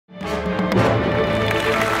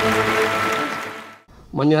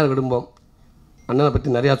மணியார் குடும்பம் அண்ணனை பற்றி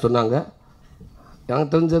நிறையா சொன்னாங்க.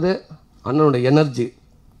 எனக்கு தெரிஞ்சது அண்ணனோட எனர்ஜி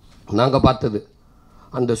நாங்கள் பார்த்தது.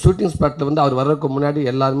 அந்த ஷூட்டிங் ஸ்பாட்டில் வந்து அவர் வர்றதுக்கு முன்னாடி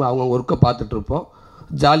எல்லாருமே அவங்கவுங்க ஒர்க்கை பார்த்துட்ருப்போம்,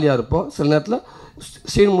 ஜாலியாக இருப்போம். சில நேரத்தில்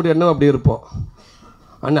சீன் முடியணும் அப்படி இருப்போம்.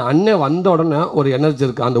 அண்ணன் வந்த உடனே ஒரு எனர்ஜி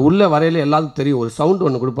இருக்குது. அந்த உள்ளே வரையில் எல்லாருக்கும் தெரியும். ஒரு சவுண்டு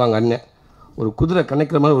ஒன்று கொடுப்பாங்க. அண்ணன் ஒரு குதிரை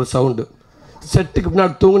கணக்கிற மாதிரி ஒரு சவுண்டு. செட்டுக்கு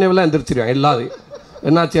பின்னாடி தூங்கினவெல்லாம் எந்திரிச்சிருவாங்க. எல்லோரும்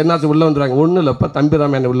என்னாச்சு உள்ளே வந்துடுவாங்க. ஒன்றும் இல்லை, இப்போ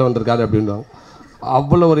தம்பிராம என்ன உள்ளே வந்திருக்காரு அப்படின்வாங்க.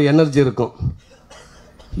 அவ்வளோ ஒரு எனர்ஜி இருக்கும்.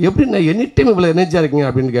 எப்படி நான் எனி டைம் இவ்வளோ எனர்ஜியாக இருக்கீங்க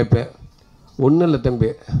அப்படின்னு கேட்பேன். ஒன்றும் இல்லை தம்பி,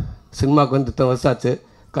 சினிமாவுக்கு வந்து இத்தனை வருஷம் ஆச்சு,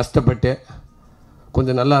 கஷ்டப்பட்டு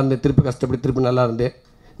கொஞ்சம் நல்லா இருந்தேன், திருப்பி நல்லா இருந்தேன்.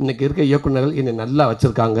 இன்றைக்கி இருக்க இயக்குநர்கள் என்னை நல்லா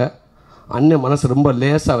வச்சுருக்காங்க. அண்ணன் மனசு ரொம்ப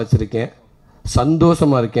லேசாக வச்சுருக்கேன்,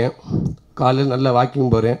 சந்தோஷமாக இருக்கேன். காலையில் நல்லா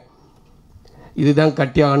வாக்கிங் போகிறேன். இதுதான்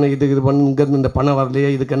கட்டி ஆகணும், இது பண்ணு, இங்கேருந்து இந்த பணம் வரலையே,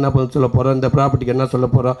 இதுக்கு என்ன பண்ண சொல்ல போகிறோம், இந்த ப்ராப்பர்ட்டிக்கு என்ன சொல்ல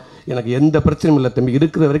போகிறோம், எனக்கு எந்த பிரச்சனையும் இல்லை தம்பி.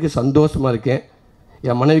 இருக்கிற வரைக்கும் சந்தோஷமாக இருக்கேன்.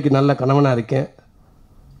 என் மனைவிக்கு நல்ல கணவனாக இருக்கேன்,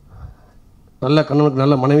 நல்ல கணவனுக்கு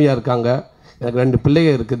நல்ல மனைவியாக இருக்காங்க. எனக்கு 2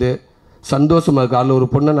 பிள்ளைகள் இருக்குது, சந்தோஷமாக இருக்குது. அதில் ஒரு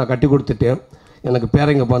பொண்ணை நான் கட்டி கொடுத்துட்டேன். எனக்கு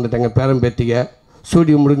பேரங்க பிறந்துட்டேங்க, பேரன் பேத்திங்க.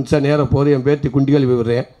 ஸ்டூடியோ முடிஞ்சா நேராக போகிறேன், என் பேத்தி குண்டி கழுவி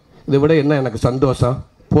விடுறேன். இதை விட என்ன எனக்கு சந்தோஷம்?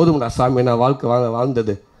 போதும்டா சாமி, நான்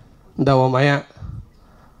வாழ்ந்தது. இந்த உன் மயன்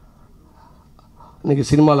இன்றைக்கி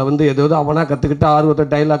சினிமாவில் வந்து எதாவது அவனாக கற்றுக்கிட்டு ஆர்வத்தை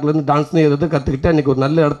டைலாக்லேருந்து டான்ஸ்னு எதாவது கற்றுக்கிட்டு இன்றைக்கி ஒரு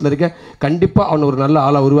நல்ல இடத்துல இருக்கேன். கண்டிப்பாக அவனை ஒரு நல்ல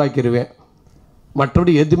ஆளாக உருவாக்கிடுவேன்.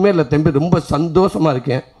 மற்றபடி எதுவுமே இல்லை தம்பி, ரொம்ப சந்தோஷமாக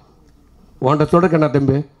இருக்கேன். உன்கிட்ட சொல்கிறேன் நான்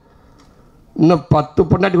தம்பி, இன்னும் 10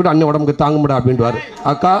 பொண்டாட்டி கூட அண்ணன் உடம்புக்கு தாங்க முடியாது அப்படின்வார்.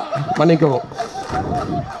 அக்கா மன்னிக்கவும்,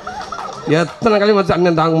 எத்தனை கலையும் வச்சு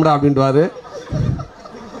அண்ணன் தாங்க முடியாது அப்படின்வார்.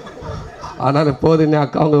 அதனால் போதும்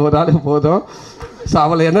அக்கா, அவங்க ஒரு ஆள் போதும். ஸோ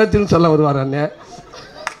அவளை எனர்ஜின்னு சொல்ல வருவார் அண்ணன்.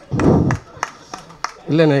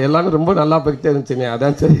 இல்லைண்ணே, எல்லாமே ரொம்ப நல்லா போய்கிட்டே இருந்துச்சுண்ணே.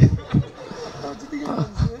 அதான் சரி.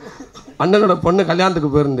 அண்ணனோட பொண்ணு கல்யாணத்துக்கு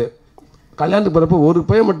போயிருந்து, கல்யாணத்துக்கு போகிறப்போ ஒரு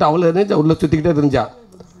பையன் மட்டும் அவ்வளோ இருந்துச்சு, உள்ளே சுற்றிக்கிட்டே தெரிஞ்சா.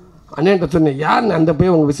 அண்ணன்ட்ட சொன்னேன், யாருண்ணே அந்த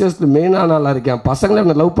பையன் உங்கள் விசேஷத்தில் மெயினான ஆளாக இருக்கேன், பசங்களே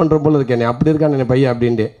என்ன லவ் பண்ணுற போல இருக்கேனே, அப்படி இருக்கான் என் பையன்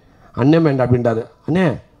அப்படின்ட்டு. அண்ணன் வேண்டாம் அப்படின்ட்டாரு. அண்ணே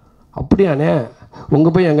அப்படியாண்ணே,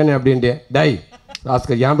 உங்கள் பையன் எங்கண்ணே அப்படின்ட்டு. டை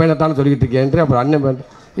ராஸ்கர், என் பையனை தானே சொல்லிக்கிட்டு இருக்கேன். அப்புறம் அண்ணன் வேண்டாம்,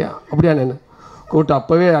 ஏன் அப்படியாண்ணே கூப்பிட்டு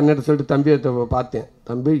அப்போவே அண்ணன் சொல்லிட்டு தம்பியை பார்த்தேன்.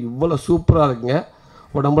 தம்பி இவ்வளோ சூப்பராக இருக்குங்க,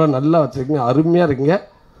 உடம்புல நல்லா வச்சுருக்கீங்க, அருமையாக இருக்குங்க,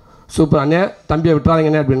 சூப்பர் அண்ணே, தம்பியை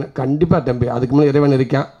விட்டுறாதீங்கண்ணே அப்படின்னு. கண்டிப்பாக தம்பி, அதுக்கு மேலே இறைவன்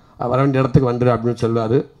இருக்கேன், வர வேண்டிய இடத்துக்கு வந்துடு அப்படின்னு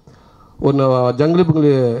சொல்லுவார். ஒரு ஜங்கிலி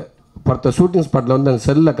படத்தை ஷூட்டிங் ஸ்பாட்டில் வந்து அந்த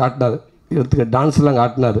செல்லில் காட்டினார், எடுத்துக்க டான்ஸ்லாம்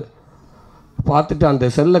காட்டினார். பார்த்துட்டு அந்த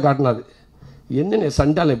செல்லில் காட்டினார், என்னென்ன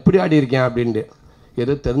சண்டால் எப்படி ஆடி இருக்கேன் அப்படின்ட்டு.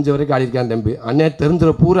 எதோ தெரிஞ்ச வரைக்கும் ஆடி இருக்கான் தம்பி. அண்ணே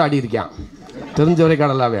தெரிஞ்ச பூரா ஆடி இருக்கான், தெரிஞ்ச வரைக்கும்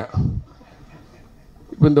ஆடலாவே.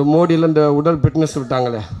 இப்போ இந்த மோடியில் இந்த உடல் ஃபிட்னஸ்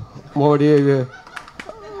விட்டாங்களே, மோடி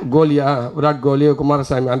கோலியா, விராட் கோலி,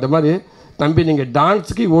 குமாரசாமி, அந்த மாதிரி தம்பி நீங்கள்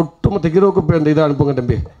டான்ஸுக்கு ஒட்டுமொத்த ஹீரோவுக்கு போய் அந்த இதை அனுப்புங்க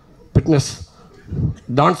தம்பி. ஃபிட்னஸ்,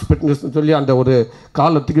 டான்ஸ் ஃபிட்னஸ்னு சொல்லி அந்த ஒரு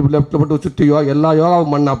காலை தூக்கி லெஃப்ட்டில் போட்டு சுற்றியோ எல்லா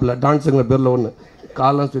யோகாவும் பண்ணாப்புல டான்ஸுங்கிற பேரில் ஒன்று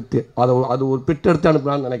காலெலாம் சுற்றி அது ஒரு பிட் எடுத்து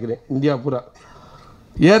அனுப்பலான்னு நினைக்கிறேன். இந்தியா பூரா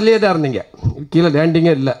ஏர்லேயே தான் இருந்தீங்க, கீழே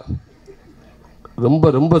லேண்டிங்கே இல்லை. ரொம்ப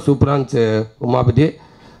ரொம்ப சூப்பராக இருந்துச்சு உமாபதி.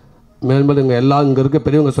 மேல்மேலும் இங்கே எல்லாம் இங்கே இருக்க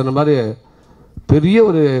பெரியவங்க சொன்ன மாதிரி பெரிய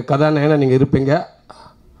ஒரு கதாநாயகனாக நீங்கள் இருப்பீங்க.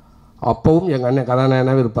 அப்போவும் எங்கள் அண்ணன்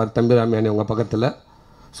கதாநாயகனாகவே இருப்பார் தம்பிராமி அண்ணன் உங்கள் பக்கத்தில்.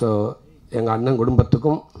 ஸோ எங்கள் அண்ணன்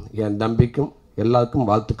குடும்பத்துக்கும் என் தம்பிக்கும் எல்லாருக்கும்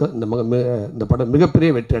வாழ்த்துக்கள். இந்த படம்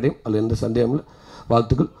மிகப்பெரிய வெற்றி அடையும், அதில் எந்த சந்தேகமும் இல்லை.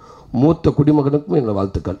 வாழ்த்துக்கள். மூத்த குடிமகனுக்கும் என்னோடய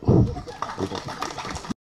வாழ்த்துக்கள்.